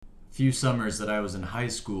few summers that I was in high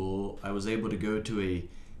school, I was able to go to a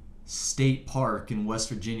state park in West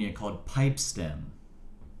Virginia called Pipestem.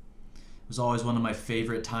 It was always one of my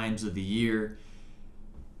favorite times of the year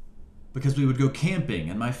because we would go camping,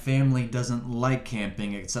 and my family doesn't like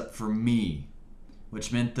camping except for me,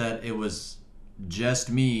 which meant that it was just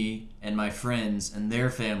me and my friends and their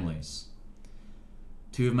families.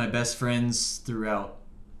 Two of my best friends throughout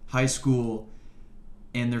high school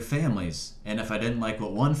and their families. And if I didn't like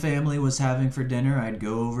what one family was having for dinner, I'd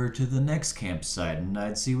go over to the next campsite and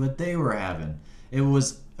I'd see what they were having. It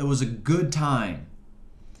was a good time.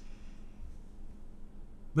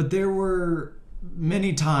 But there were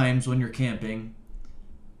many times when you're camping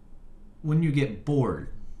when you get bored.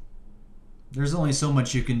 There's only so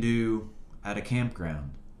much you can do at a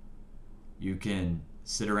campground. You can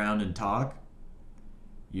sit around and talk.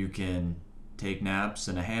 You can take naps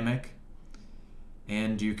in a hammock.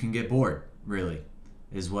 And you can get bored, really,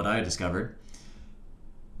 is what I discovered.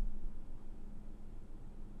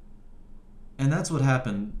 And that's what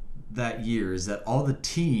happened that year, is that all the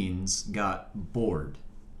teens got bored.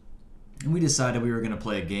 And we decided we were going to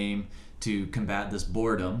play a game to combat this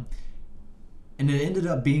boredom. And it ended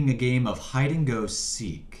up being a game of hide and go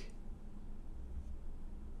seek.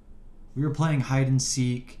 We were playing hide and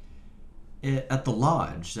seek at the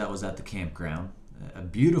lodge that was at the campground. A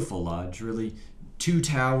beautiful lodge, really. 2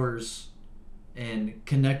 towers, and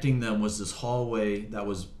connecting them was this hallway that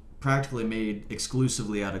was practically made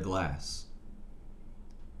exclusively out of glass.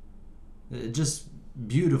 Just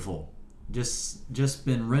beautiful. Just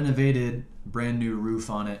been renovated, brand new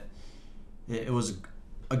roof on it. It was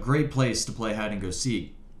a great place to play hide and go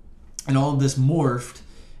seek. And all of this morphed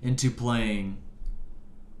into playing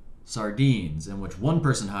sardines, in which one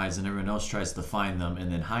person hides and everyone else tries to find them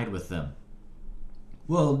and then hide with them.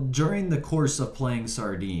 Well, during the course of playing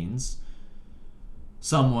sardines,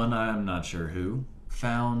 someone, I'm not sure who,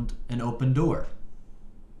 found an open door.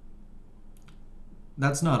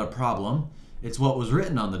 That's not a problem. It's what was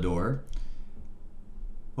written on the door.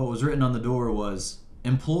 What was written on the door was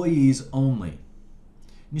employees only.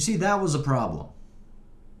 You see, that was a problem.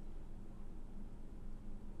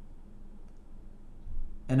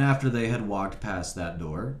 And after they had walked past that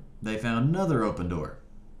door, they found another open door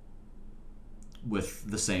with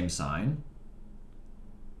the same sign,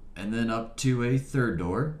 and then up to a third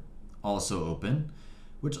door, also open,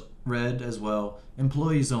 which read as well,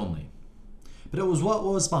 employees only. But it was what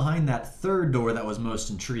was behind that third door that was most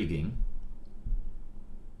intriguing.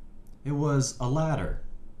 It was a ladder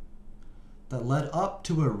that led up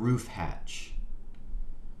to a roof hatch,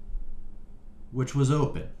 which was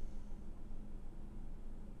open.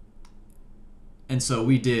 And so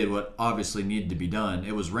we did what obviously needed to be done.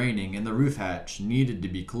 It was raining and the roof hatch needed to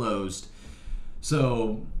be closed.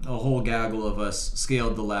 So a whole gaggle of us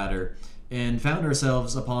scaled the ladder and found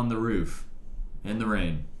ourselves upon the roof in the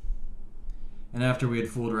rain. And after we had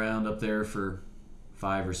fooled around up there for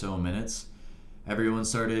 5 or so minutes, everyone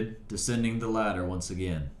started descending the ladder once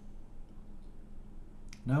again.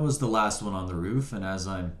 And I was the last one on the roof, and as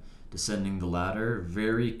I'm descending the ladder,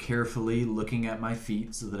 very carefully looking at my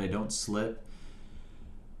feet so that I don't slip,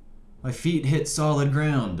 my feet hit solid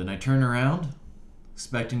ground, and I turn around,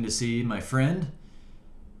 expecting to see my friend,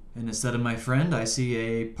 and instead of my friend, I see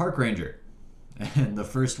a park ranger. And the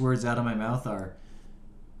first words out of my mouth are,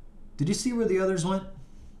 "Did you see where the others went?"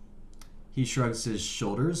 He shrugs his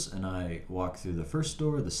shoulders, and I walk through the first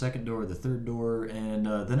door, the second door, the third door, and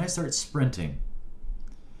then I start sprinting.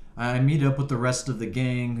 I meet up with the rest of the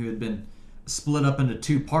gang who had been split up into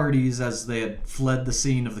 2 parties as they had fled the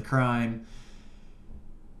scene of the crime.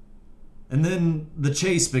 And then the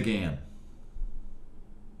chase began.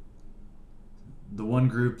 The one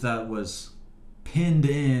group that was pinned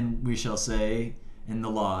in, we shall say, in the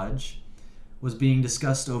lodge, was being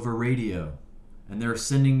discussed over radio. And they're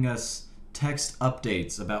sending us text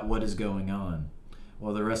updates about what is going on,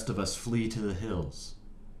 while the rest of us flee to the hills.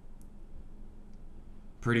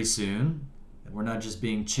 Pretty soon, we're not just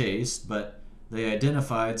being chased, but they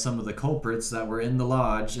identified some of the culprits that were in the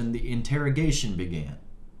lodge, and the interrogation began.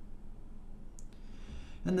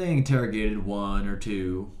 And they interrogated 1 or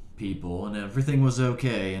 2 people, and everything was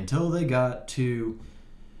okay until they got to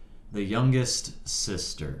the youngest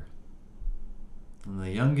sister. And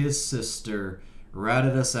the youngest sister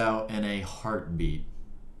ratted us out in a heartbeat.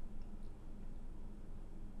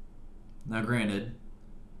 Now granted,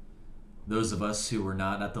 those of us who were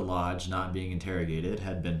not at the lodge, not being interrogated,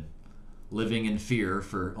 had been living in fear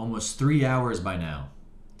for almost 3 hours by now.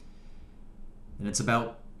 And it's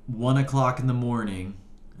about 1 o'clock in the morning,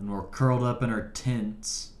 and we're curled up in our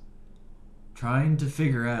tents, trying to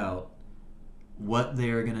figure out what they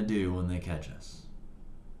are going to do when they catch us.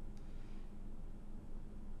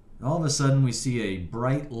 And all of a sudden, we see a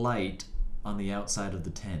bright light on the outside of the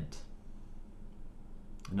tent.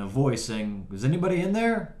 And a voice saying, "Is anybody in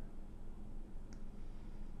there?"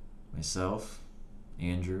 Myself,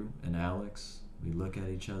 Andrew, and Alex, we look at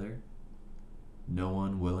each other. No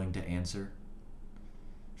one willing to answer.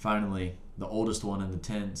 Finally, the oldest one in the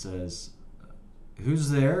tent says, "Who's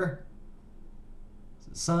there?"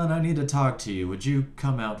 "Son, I need to talk to you. Would you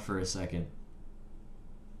come out for a second?"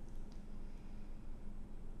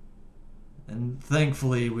 And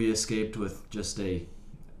thankfully, we escaped with just a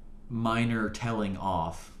minor telling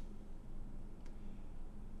off.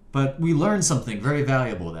 But we learned something very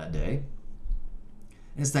valuable that day.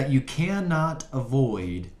 It's that you cannot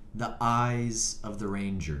avoid the eyes of the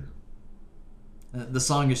ranger. The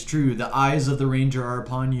song is true. The eyes of the ranger are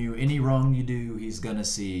upon you. Any wrong you do, he's gonna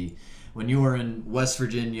see. When you are in West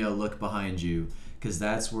Virginia, look behind you, because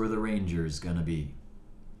that's where the ranger is gonna be.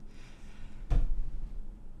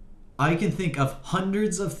 I can think of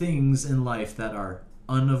hundreds of things in life that are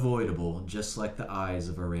unavoidable, just like the eyes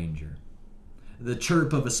of a ranger. The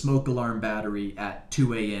chirp of a smoke alarm battery at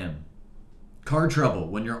 2 a.m. Car trouble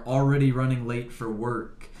when you're already running late for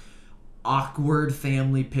work. Awkward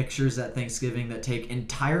family pictures at Thanksgiving that take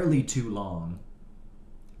entirely too long.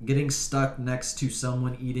 Getting stuck next to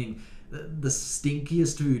someone eating the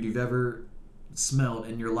stinkiest food you've ever smelled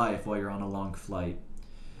in your life while you're on a long flight.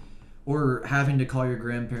 Or having to call your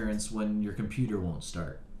grandparents when your computer won't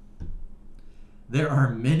start. There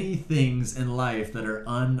are many things in life that are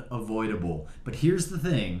unavoidable. But here's the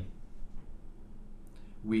thing.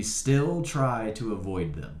 We still try to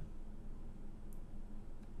avoid them.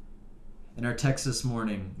 In our text this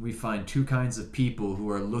morning, we find two kinds of people who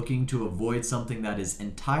are looking to avoid something that is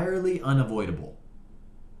entirely unavoidable.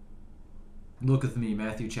 Look with me,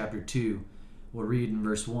 Matthew chapter 2. We'll read in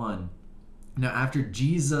verse 1. "Now after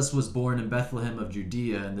Jesus was born in Bethlehem of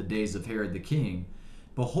Judea in the days of Herod the king,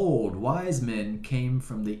 behold, wise men came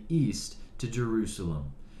from the east to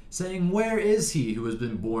Jerusalem, saying, 'Where is he who has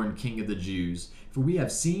been born King of the Jews? For we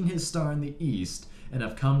have seen his star in the east and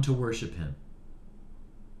have come to worship him.'"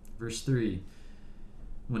 Verse 3,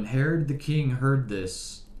 "When Herod the king heard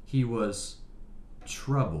this, he was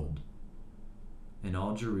troubled, and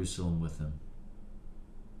all Jerusalem with him."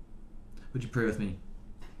 Would you pray with me?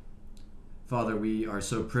 Father, we are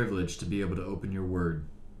so privileged to be able to open your word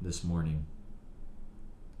this morning.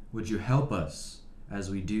 Would you help us as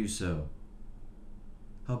we do so?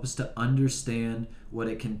 Help us to understand what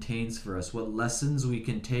it contains for us, what lessons we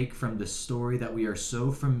can take from the story that we are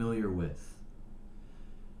so familiar with.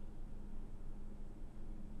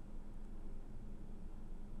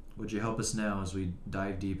 Would you help us now as we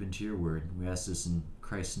dive deep into your word? We ask this in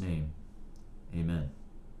Christ's name. Amen.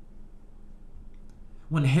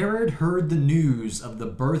 When Herod heard the news of the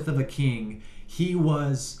birth of a king, he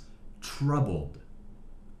was troubled.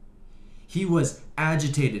 He was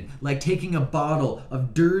agitated, like taking a bottle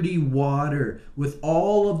of dirty water with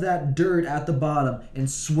all of that dirt at the bottom and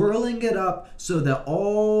swirling it up so that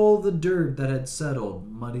all the dirt that had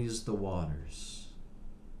settled muddies the waters.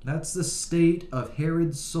 That's the state of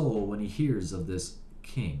Herod's soul when he hears of this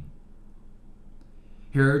king.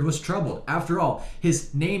 Herod was troubled. After all,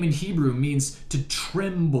 his name in Hebrew means to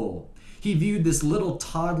tremble. He viewed this little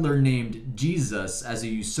toddler named Jesus as a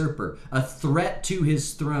usurper, a threat to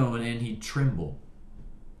his throne, and he trembled.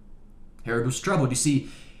 Herod was troubled. You see,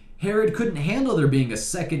 Herod couldn't handle there being a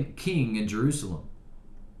second king in Jerusalem.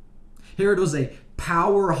 Herod was a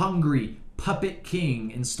power-hungry puppet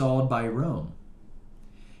king installed by Rome.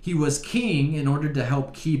 He was king in order to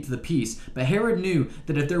help keep the peace, but Herod knew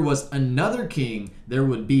that if there was another king, there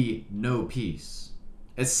would be no peace,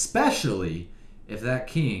 especially if that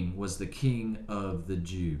king was the king of the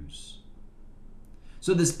Jews.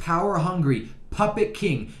 So this power-hungry puppet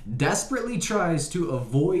king desperately tries to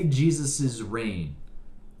avoid Jesus' reign.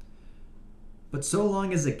 But so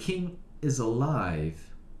long as a king is alive,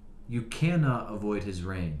 you cannot avoid his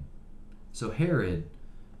reign. So Herod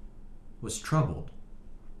was troubled.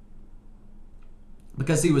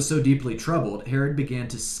 Because he was so deeply troubled, Herod began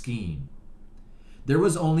to scheme. There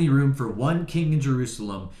was only room for one king in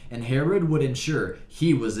Jerusalem, and Herod would ensure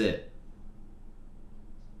he was it.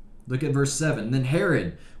 Look at verse 7. "Then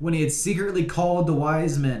Herod, when he had secretly called the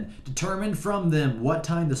wise men, determined from them what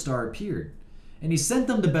time the star appeared. And he sent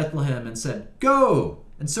them to Bethlehem and said, 'Go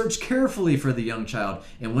and search carefully for the young child,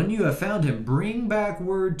 and when you have found him, bring back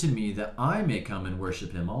word to me that I may come and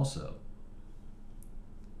worship him also.'"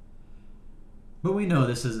 But we know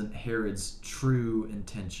this isn't Herod's true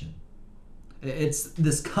intention. It's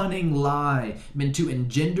this cunning lie meant to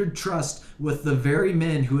engender trust with the very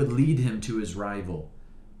men who would lead him to his rival.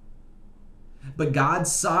 But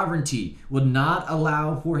God's sovereignty would not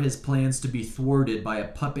allow for his plans to be thwarted by a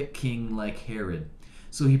puppet king like Herod.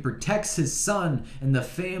 So he protects his son and the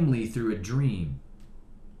family through a dream.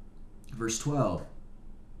 Verse 12.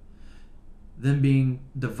 Then being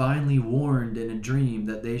divinely warned in a dream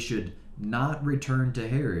that they should not return to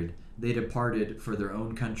Herod, they departed for their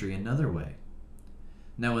own country another way.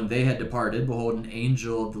 Now when they had departed, behold, an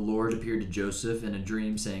angel of the Lord appeared to Joseph in a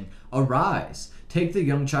dream, saying, Arise, take the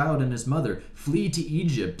young child and his mother, flee to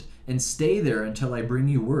Egypt, and stay there until I bring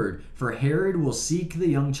you word, for Herod will seek the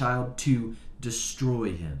young child to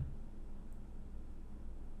destroy him.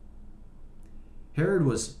 Herod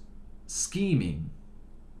was scheming,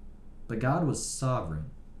 but God was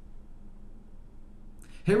sovereign.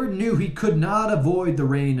 Herod knew he could not avoid the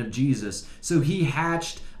reign of Jesus, so he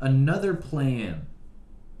hatched another plan.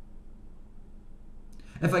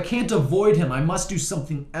 If I can't avoid him, I must do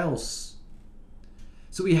something else.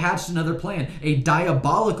 So he hatched another plan, a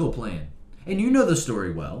diabolical plan. And you know the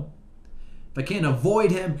story well. If I can't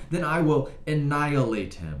avoid him, then I will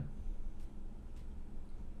annihilate him.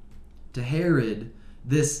 To Herod,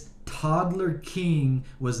 this toddler king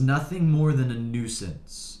was nothing more than a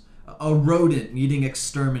nuisance, a rodent needing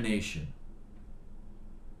extermination.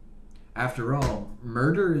 After all,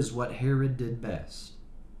 murder is what Herod did best.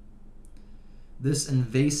 This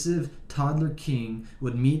invasive toddler king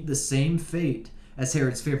would meet the same fate as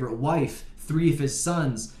Herod's favorite wife, 3 of his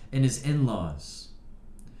sons, and his in-laws.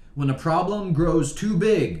 When a problem grows too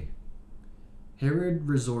big, Herod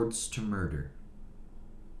resorts to murder.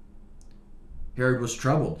 Herod was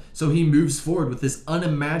troubled, so he moves forward with this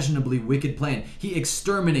unimaginably wicked plan. He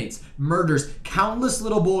exterminates, murders countless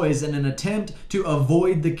little boys in an attempt to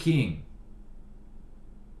avoid the king.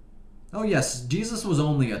 Oh yes, Jesus was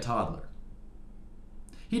only a toddler.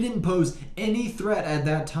 He didn't pose any threat at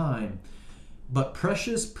that time, but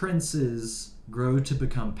precious princes grow to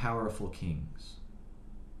become powerful kings.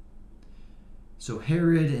 So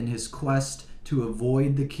Herod, in his quest to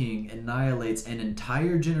avoid the king, annihilates an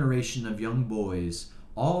entire generation of young boys,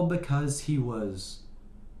 all because he was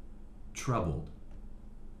troubled.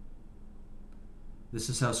 This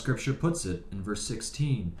is how Scripture puts it in verse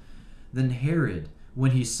 16. Then Herod,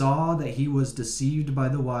 when he saw that he was deceived by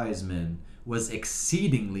the wise men, was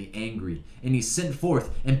exceedingly angry, and he sent forth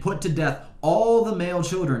and put to death all the male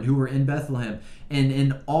children who were in Bethlehem and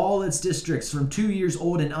in all its districts from 2 years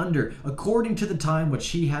old and under, according to the time which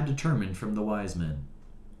he had determined from the wise men.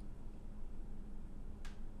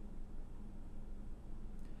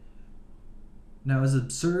 Now, as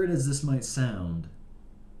absurd as this might sound,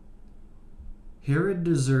 Herod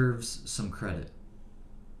deserves some credit.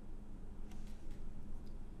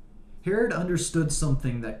 Herod understood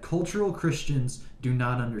something that cultural Christians do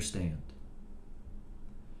not understand.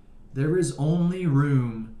 There is only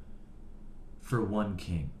room for one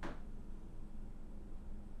king.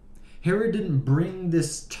 Herod didn't bring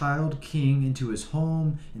this child king into his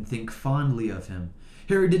home and think fondly of him.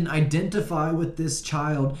 Herod didn't identify with this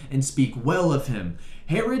child and speak well of him.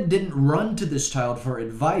 Herod didn't run to this child for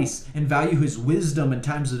advice and value his wisdom in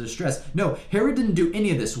times of distress. No, Herod didn't do any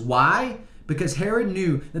of this. Why? Because Herod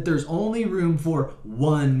knew that there's only room for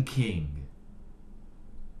one king.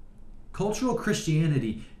 Cultural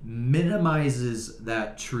Christianity minimizes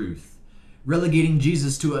that truth, relegating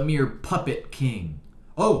Jesus to a mere puppet king.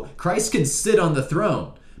 Oh, Christ can sit on the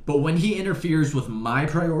throne, but when he interferes with my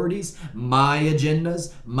priorities, my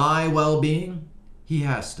agendas, my well-being, he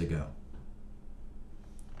has to go.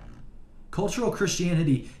 Cultural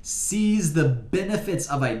Christianity sees the benefits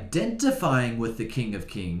of identifying with the King of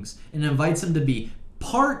Kings and invites him to be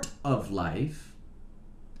part of life.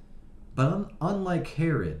 But unlike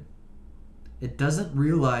Herod, it doesn't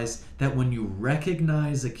realize that when you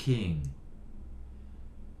recognize a king,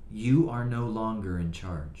 you are no longer in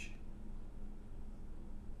charge.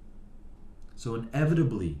 So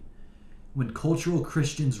inevitably, when cultural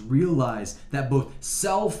Christians realize that both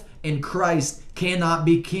self and Christ cannot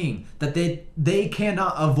be king, that they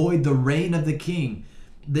cannot avoid the reign of the king,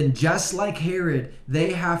 then just like Herod,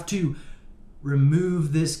 they have to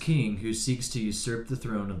remove this king who seeks to usurp the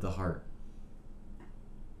throne of the heart.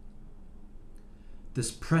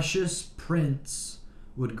 This precious prince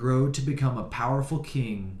would grow to become a powerful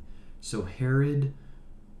king, so Herod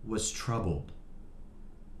was troubled.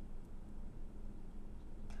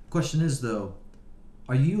 Question is, though,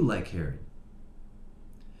 are you like Herod?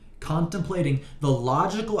 Contemplating the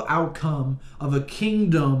logical outcome of a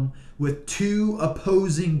kingdom with 2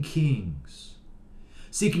 opposing kings.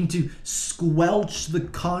 seeking to squelch the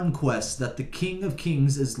conquest that the King of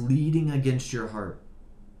Kings is leading against your heart.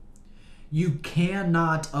 You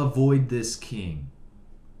cannot avoid this king.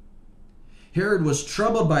 Herod was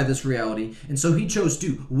troubled by this reality, and so he chose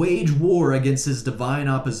to wage war against his divine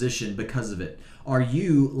opposition because of it. Are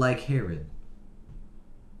you like Herod?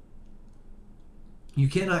 You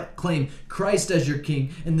cannot claim Christ as your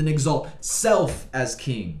king and then exalt self as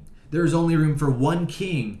king. There is only room for one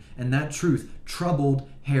king, and that truth troubled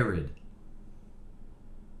Herod.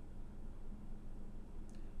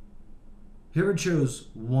 Herod chose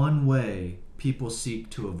one way people seek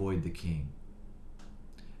to avoid the king,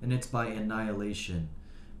 and it's by annihilation.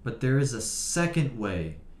 But there is a second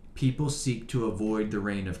way people seek to avoid the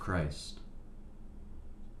reign of Christ.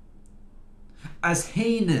 As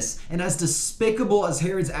heinous and as despicable as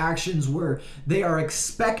Herod's actions were, they are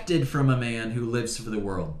expected from a man who lives for the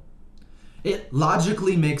world. It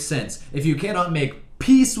logically makes sense. If you cannot make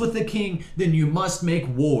peace with the king, then you must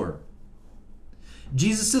make war.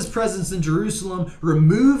 Jesus' presence in Jerusalem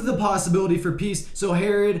removed the possibility for peace, so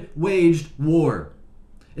Herod waged war.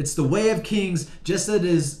 It's the way of kings, just as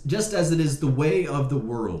it is the way of the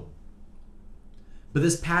world. But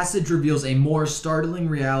this passage reveals a more startling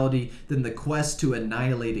reality than the quest to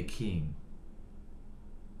annihilate a king.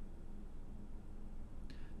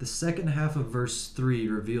 The second half of verse 3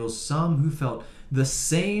 reveals some who felt the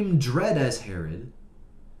same dread as Herod,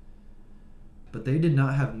 but they did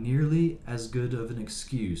not have nearly as good of an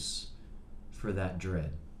excuse for that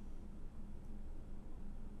dread.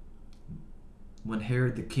 When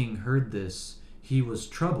Herod the king heard this, he was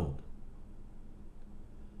troubled,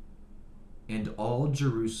 and all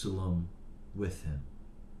Jerusalem with him.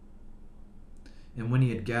 And when he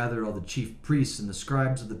had gathered all the chief priests and the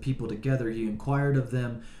scribes of the people together, he inquired of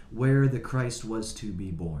them where the Christ was to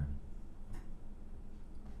be born.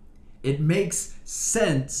 It makes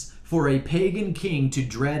sense for a pagan king to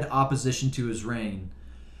dread opposition to his reign.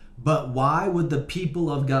 But why would the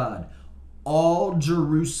people of God, all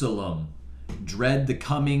Jerusalem, dread the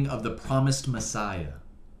coming of the promised Messiah?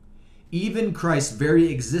 Even Christ's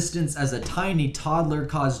very existence as a tiny toddler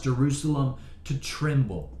caused Jerusalem to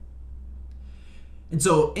tremble. And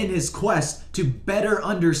so in his quest to better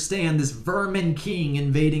understand this vermin king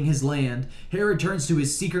invading his land, Herod turns to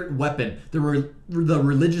his secret weapon, the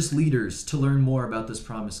religious leaders, to learn more about this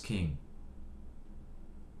promised king.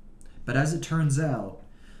 But as it turns out,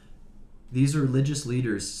 these religious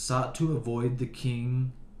leaders sought to avoid the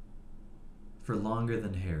king for longer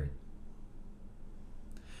than Herod.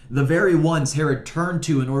 The very ones Herod turned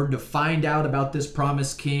to in order to find out about this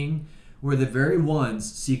promised king were the very ones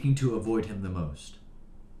seeking to avoid him the most.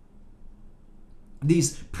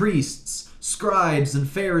 These priests, scribes, and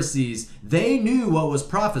Pharisees, they knew what was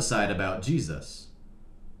prophesied about Jesus.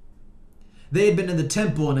 They had been in the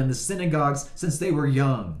temple and in the synagogues since they were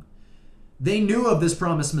young. They knew of this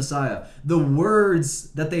promised Messiah. The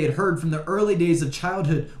words that they had heard from the early days of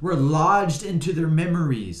childhood were lodged into their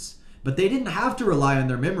memories, but they didn't have to rely on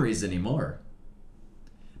their memories anymore.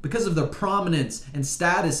 Because of their prominence and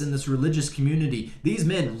status in this religious community, these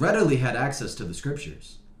men readily had access to the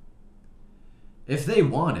scriptures. If they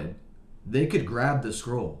wanted, they could grab the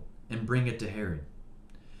scroll and bring it to Herod.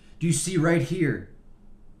 Do you see right here?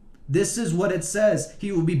 This is what it says.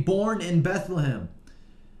 He will be born in Bethlehem.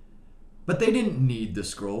 But they didn't need the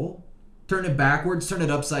scroll. Turn it backwards, turn it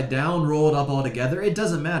upside down, roll it up all together. It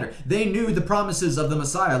doesn't matter. They knew the promises of the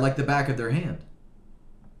Messiah like the back of their hand.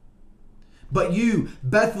 But you,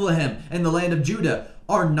 Bethlehem, and the land of Judah,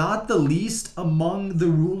 are not the least among the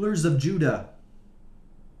rulers of Judah.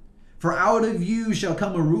 For out of you shall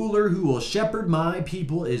come a ruler who will shepherd my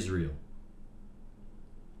people Israel.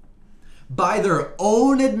 By their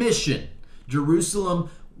own admission, Jerusalem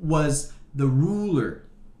was the ruler.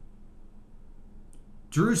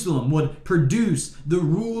 Jerusalem would produce the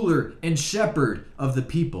ruler and shepherd of the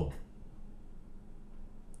people.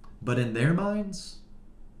 But in their minds,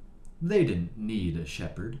 they didn't need a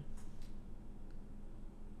shepherd.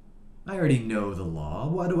 I already know the law.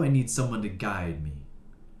 Why do I need someone to guide me?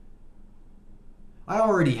 I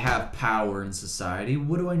already have power in society.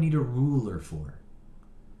 What do I need a ruler for?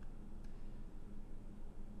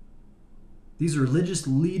 These religious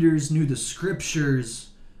leaders knew the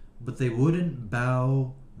scriptures, but they wouldn't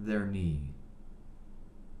bow their knee.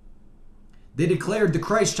 They declared the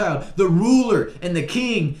Christ child the ruler and the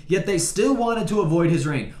king, yet they still wanted to avoid his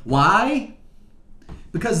reign. Why?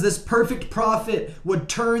 Because this perfect prophet would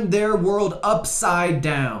turn their world upside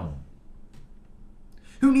down.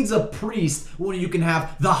 Who needs a priest when you can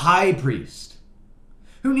have the high priest?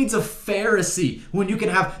 Who needs a Pharisee when you can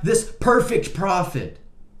have this perfect prophet?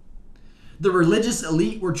 The religious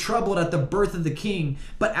elite were troubled at the birth of the king,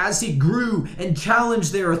 but as he grew and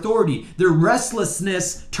challenged their authority, their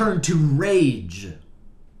restlessness turned to rage.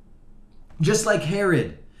 Just like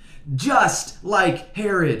Herod,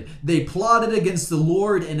 they plotted against the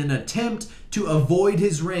Lord in an attempt to avoid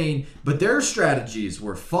his reign, but their strategies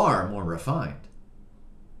were far more refined.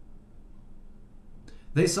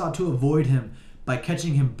 They sought to avoid him by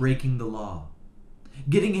catching him breaking the law,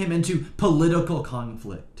 getting him into political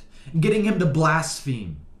conflict, getting him to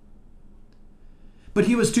blaspheme. But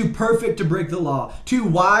he was too perfect to break the law, too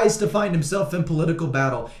wise to find himself in political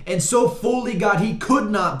battle, and so fully God he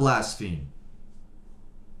could not blaspheme.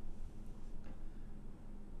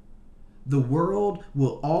 The world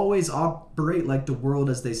will always operate like the world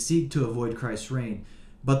as they seek to avoid Christ's reign,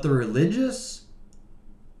 but the religious,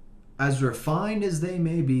 as refined as they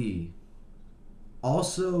may be,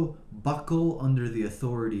 also buckle under the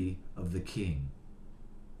authority of the king.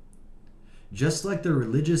 Just like the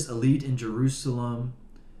religious elite in Jerusalem,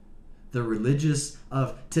 the religious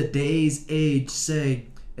of today's age say,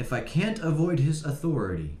 if I can't avoid his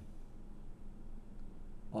authority,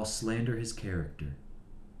 I'll slander his character.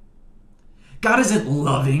 God isn't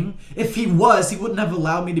loving. If he was, he wouldn't have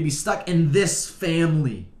allowed me to be stuck in this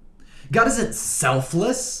family. God isn't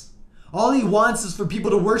selfless. All he wants is for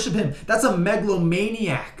people to worship him. That's a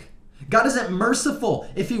megalomaniac. God isn't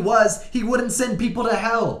merciful. If he was, he wouldn't send people to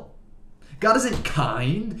hell. God isn't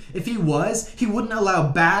kind. If he was, he wouldn't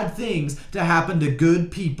allow bad things to happen to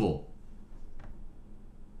good people.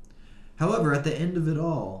 However, at the end of it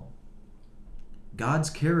all, God's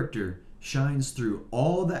character shines through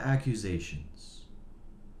all the accusations.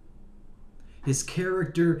 His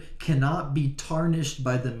character cannot be tarnished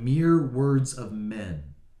by the mere words of men.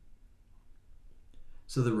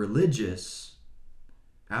 So the religious,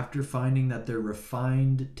 after finding that their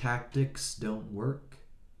refined tactics don't work,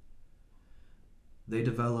 they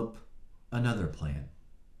develop another plan.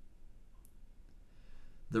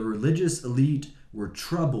 The religious elite were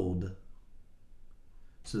troubled,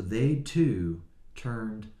 so they too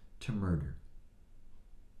turned to murder.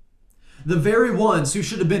 The very ones who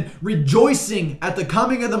should have been rejoicing at the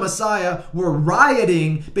coming of the Messiah were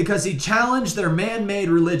rioting because he challenged their man-made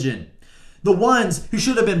religion. The ones who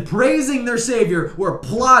should have been praising their Savior were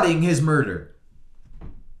plotting his murder.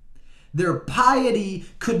 Their piety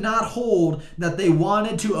could not hold that they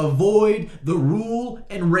wanted to avoid the rule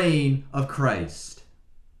and reign of Christ.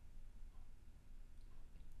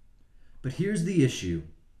 But here's the issue.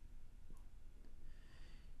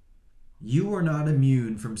 You are not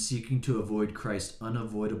immune from seeking to avoid Christ's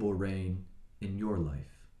unavoidable reign in your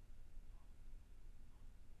life.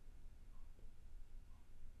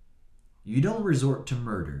 You don't resort to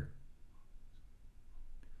murder,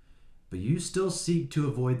 but you still seek to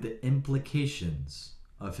avoid the implications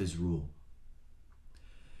of his rule.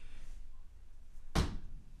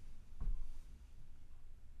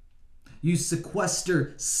 You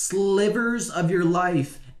sequester slivers of your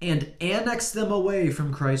life and annex them away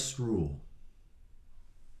from Christ's rule.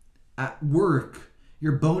 At work,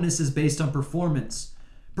 your bonus is based on performance.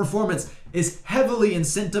 Performance is heavily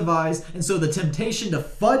incentivized, and so the temptation to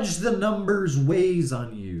fudge the numbers weighs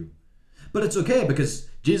on you. But it's okay because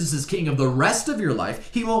Jesus is king of the rest of your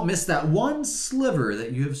life. He won't miss that one sliver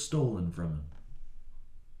that you have stolen from him.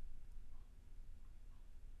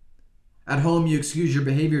 At home, you excuse your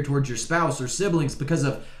behavior towards your spouse or siblings because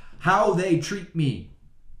of how they treat me,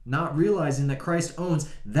 not realizing that Christ owns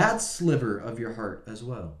that sliver of your heart as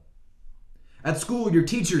well. At school, your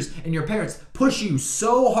teachers and your parents push you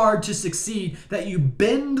so hard to succeed that you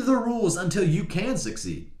bend the rules until you can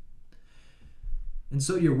succeed. And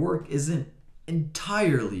so your work isn't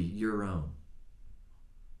entirely your own.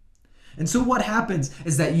 And so what happens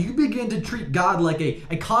is that you begin to treat God like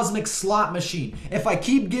a cosmic slot machine. If I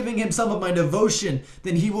keep giving him some of my devotion,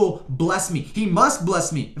 then he will bless me. He must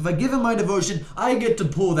bless me. If I give him my devotion, I get to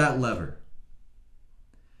pull that lever.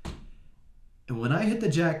 And when I hit the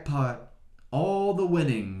jackpot, all the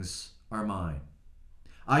winnings are mine.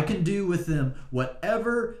 I can do with them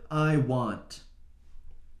whatever I want.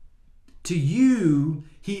 To you,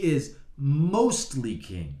 he is mostly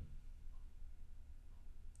king.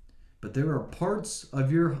 But there are parts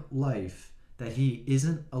of your life that he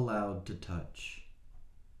isn't allowed to touch.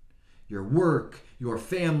 Your work, your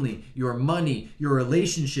family, your money, your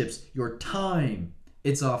relationships, your time,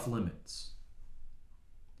 it's off limits.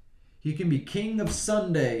 He can be king of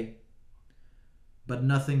Sunday, but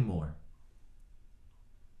nothing more.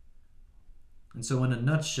 And so in a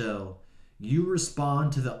nutshell, you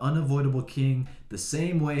respond to the unavoidable king the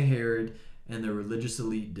same way Herod and the religious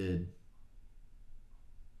elite did.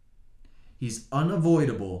 He's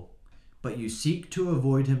unavoidable, but you seek to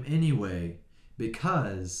avoid him anyway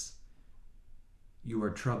because you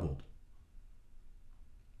are troubled.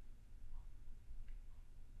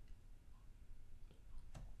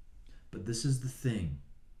 But this is the thing.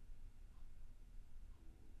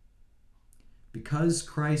 Because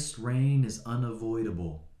Christ's reign is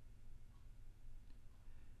unavoidable,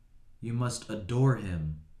 you must adore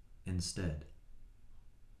him instead.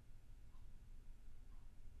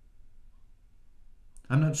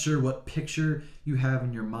 I'm not sure what picture you have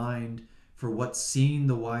in your mind for what scene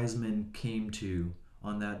the wise men came to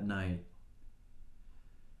on that night.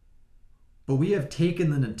 But we have taken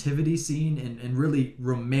the nativity scene and really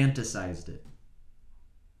romanticized it.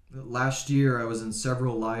 Last year, I was in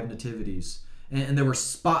several live nativities, and there were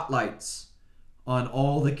spotlights on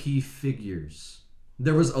all the key figures.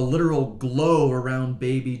 There was a literal glow around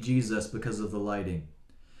baby Jesus because of the lighting.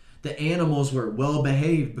 The animals were well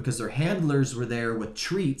behaved because their handlers were there with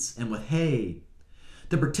treats and with hay.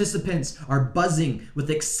 The participants are buzzing with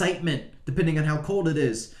excitement, depending on how cold it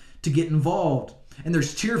is, to get involved. And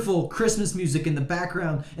there's cheerful Christmas music in the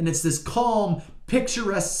background, and it's this calm,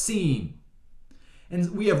 picturesque scene.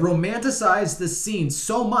 And we have romanticized this scene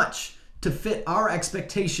so much to fit our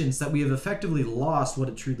expectations that we have effectively lost what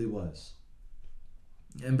it truly was.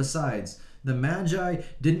 And besides, the Magi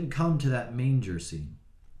didn't come to that manger scene.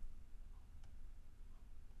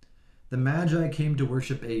 The Magi came to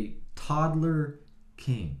worship a toddler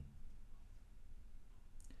king.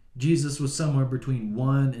 Jesus was somewhere between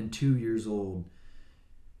 1 and 2 years old.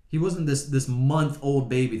 He wasn't this month-old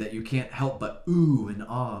baby that you can't help but ooh and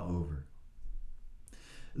ah over.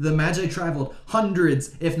 The Magi traveled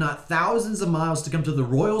hundreds, if not thousands of miles to come to the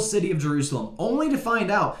royal city of Jerusalem, only to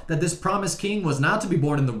find out that this promised king was not to be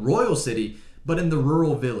born in the royal city, but in the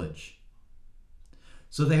rural village.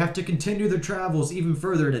 So they have to continue their travels even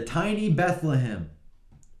further to tiny Bethlehem.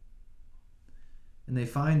 And they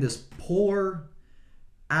find this poor,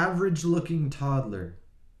 average-looking toddler.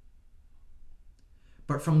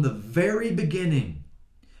 But from the very beginning,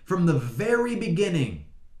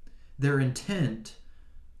 their intent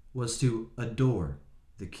was to adore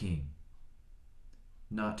the king,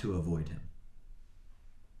 not to avoid him.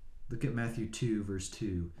 Look at Matthew 2, verse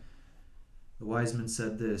 2. The wise men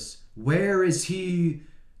said this, "Where is he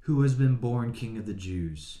who has been born King of the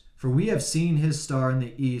Jews? For we have seen his star in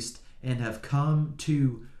the east and have come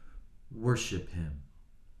to worship him."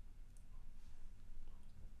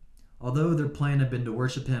 Although their plan had been to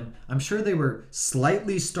worship him, I'm sure they were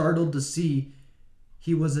slightly startled to see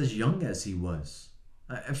he was as young as he was.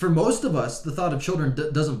 For most of us, the thought of children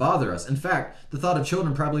doesn't bother us. In fact, the thought of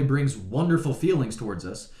children probably brings wonderful feelings towards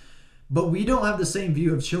us. But we don't have the same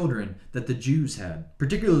view of children that the Jews had,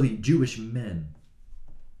 particularly Jewish men.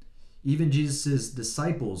 Even Jesus'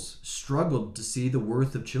 disciples struggled to see the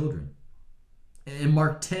worth of children. In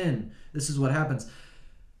Mark 10, this is what happens.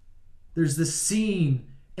 There's this scene,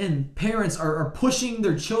 and parents are pushing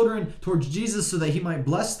their children towards Jesus so that he might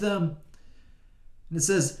bless them. And it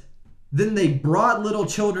says, "Then they brought little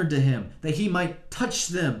children to him, that he might touch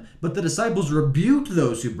them. But the disciples rebuked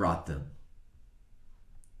those who brought them."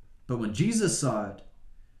 But when Jesus saw it,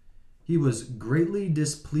 he was greatly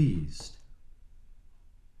displeased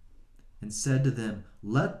and said to them,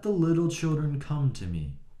 "Let the little children come to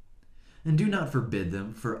me, and do not forbid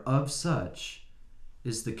them, for of such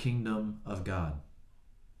is the kingdom of God."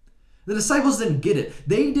 The disciples didn't get it.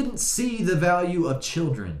 They didn't see the value of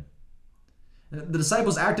children. The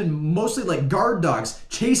disciples acted mostly like guard dogs,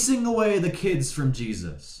 chasing away the kids from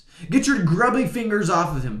Jesus. "Get your grubby fingers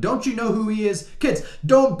off of him. Don't you know who he is? Kids,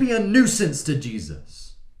 don't be a nuisance to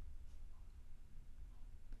Jesus."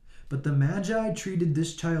 But the Magi treated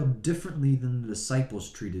this child differently than the disciples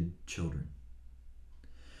treated children.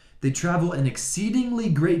 They travel an exceedingly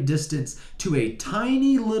great distance to a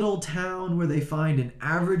tiny little town where they find an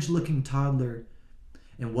average-looking toddler.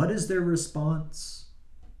 And what is their response?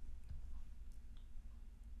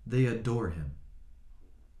 They adore him.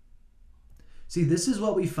 See, this is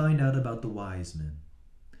what we find out about the wise men.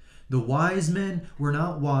 The wise men were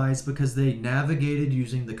not wise because they navigated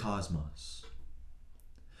using the cosmos.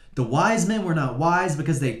 The wise men were not wise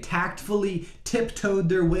because they tactfully tiptoed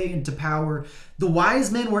their way into power. The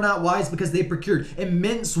wise men were not wise because they procured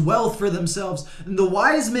immense wealth for themselves. And the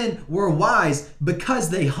wise men were wise because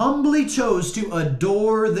they humbly chose to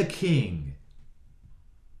adore the king.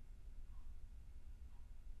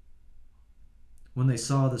 When they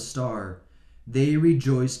saw the star, they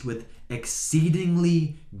rejoiced with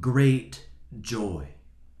exceedingly great joy.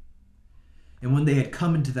 And when they had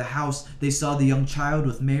come into the house, they saw the young child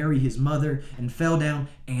with Mary, his mother, and fell down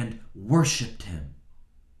and worshipped him.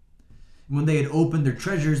 When they had opened their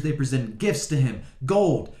treasures, they presented gifts to him: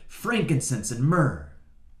 gold, frankincense, and myrrh.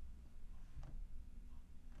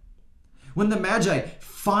 When the Magi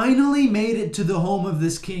finally made it to the home of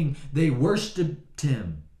this king, they worshipped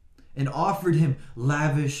him and offered him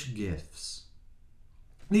lavish gifts.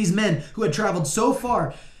 These men who had traveled so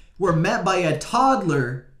far were met by a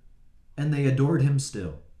toddler, and they adored him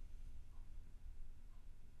still.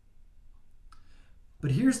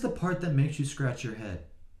 But here's the part that makes you scratch your head.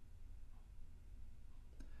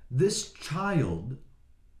 This child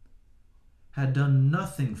had done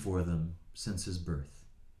nothing for them since his birth.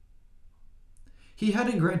 He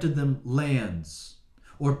hadn't granted them lands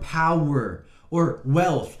or power or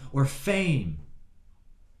wealth or fame.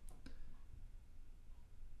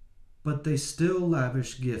 But they still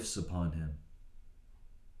lavished gifts upon him.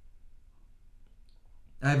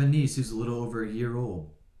 I have a niece who's a little over a year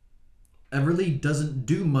old. Everly doesn't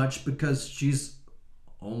do much because she's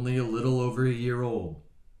only a little over a year old.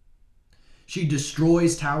 She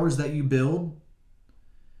destroys towers that you build,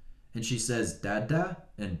 and she says Dada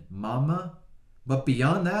and Mama. But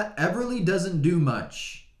beyond that, Everly doesn't do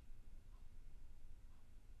much.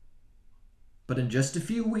 But in just a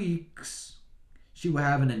few weeks, she will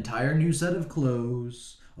have an entire new set of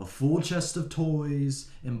clothes, a full chest of toys,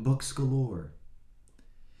 and books galore.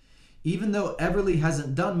 Even though Everly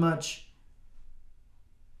hasn't done much,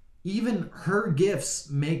 even her gifts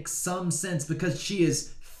make some sense because she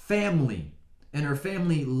is family and her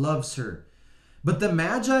family loves her. But the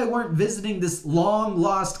Magi weren't visiting this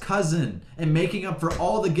long-lost cousin and making up for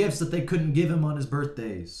all the gifts that they couldn't give him on his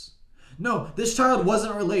birthdays. No, this child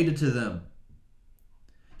wasn't related to them.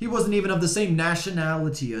 He wasn't even of the same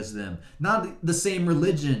nationality as them, not the same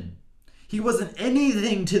religion. He wasn't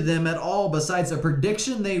anything to them at all besides a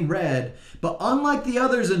prediction they read. But unlike the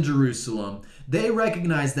others in Jerusalem, they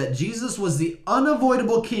recognized that Jesus was the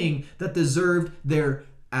unavoidable king that deserved their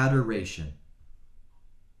adoration.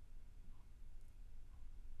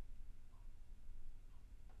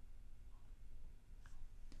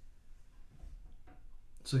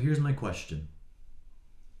 So here's my question.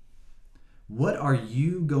 What are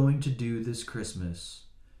you going to do this Christmas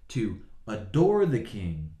to adore the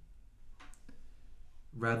King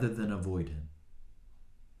rather than avoid him?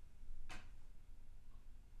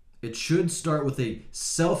 It should start with a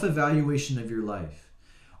self-evaluation of your life.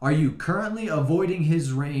 Are you currently avoiding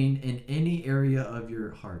his reign in any area of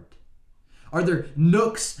your heart? Are there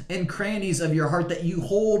nooks and crannies of your heart that you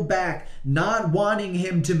hold back, not wanting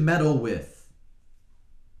him to meddle with?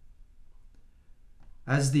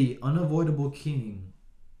 As the unavoidable king,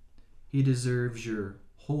 he deserves your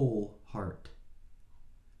whole heart.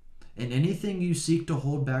 And anything you seek to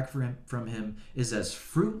hold back from him is as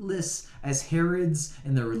fruitless as Herod's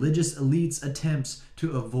and the religious elite's attempts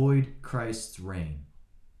to avoid Christ's reign.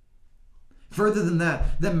 Further than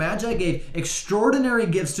that, the Magi gave extraordinary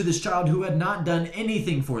gifts to this child who had not done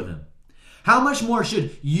anything for them. How much more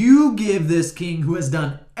should you give this king who has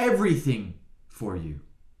done everything for you?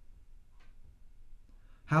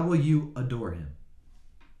 How will you adore him?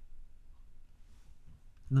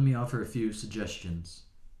 Let me offer a few suggestions.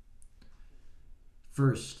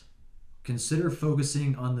 First, consider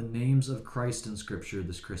focusing on the names of Christ in Scripture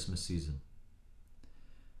this Christmas season.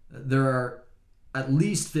 There are at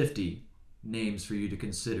least 50 names for you to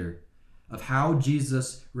consider of how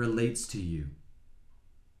Jesus relates to you.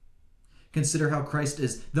 Consider how Christ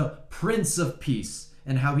is the Prince of Peace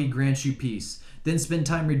and how he grants you peace. Then spend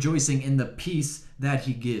time rejoicing in the peace that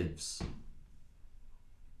he gives.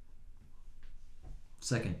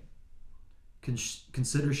 Second,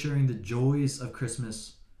 consider sharing the joys of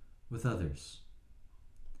Christmas with others.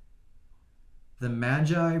 The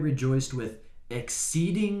Magi rejoiced with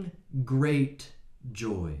exceeding great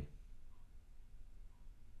joy.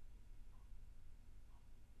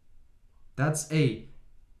 That's a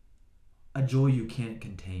joy you can't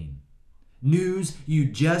contain. News you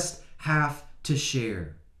just have to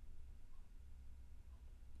share.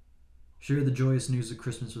 Share the joyous news of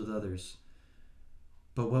Christmas with others.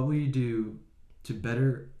 But what will you do to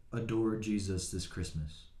better adore Jesus this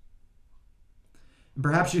Christmas? And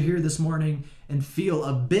perhaps you're here this morning and feel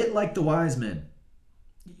a bit like the wise men.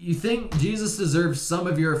 You think Jesus deserves some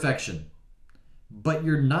of your affection, but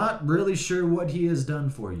you're not really sure what he has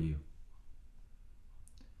done for you.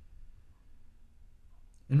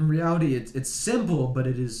 In reality, it's simple, but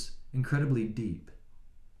it is incredibly deep.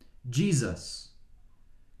 Jesus,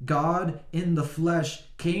 God in the flesh,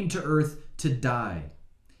 came to earth to die.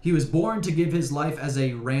 He was born to give his life as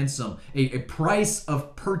a ransom, a price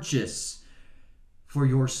of purchase for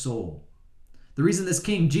your soul. The reason this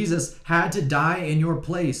King Jesus had to die in your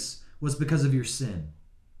place was because of your sin.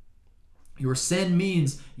 Your sin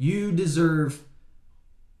means you deserve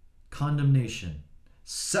condemnation,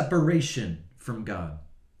 separation from God.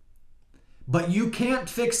 But you can't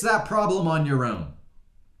fix that problem on your own.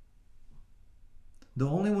 The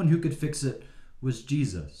only one who could fix it was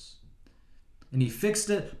Jesus. And he fixed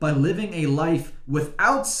it by living a life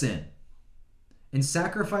without sin and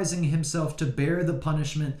sacrificing himself to bear the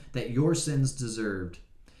punishment that your sins deserved.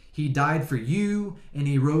 He died for you, and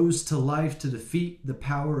he rose to life to defeat the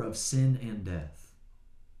power of sin and death.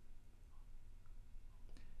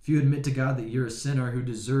 If you admit to God that you're a sinner who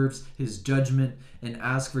deserves his judgment and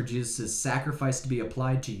ask for Jesus' sacrifice to be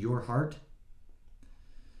applied to your heart,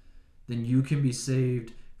 then you can be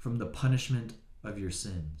saved from the punishment of your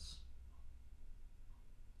sins.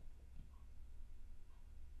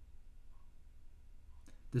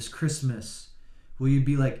 This Christmas, will you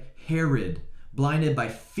be like Herod, blinded by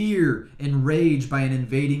fear and rage by an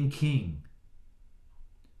invading king?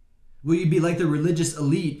 Will you be like the religious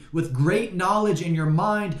elite with great knowledge in your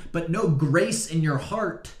mind but no grace in your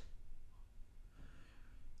heart?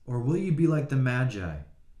 Or will you be like the Magi,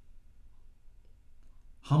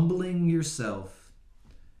 humbling yourself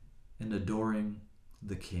and adoring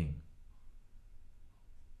the King?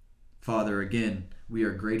 Father, again, we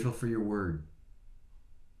are grateful for your word.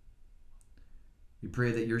 We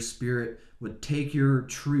pray that your Spirit would take your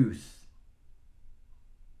truth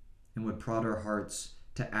and would prod our hearts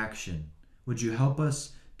to action. Would you help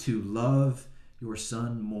us to love your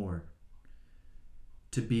Son more,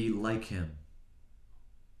 to be like him?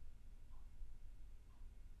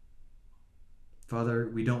 Father,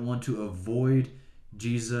 we don't want to avoid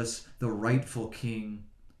Jesus, the rightful King,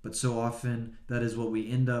 but so often that is what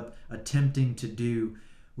we end up attempting to do.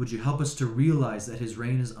 Would you help us to realize that his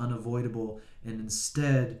reign is unavoidable, and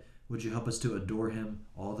instead, would you help us to adore him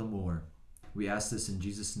all the more? We ask this in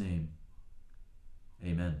Jesus' name.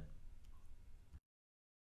 Amen.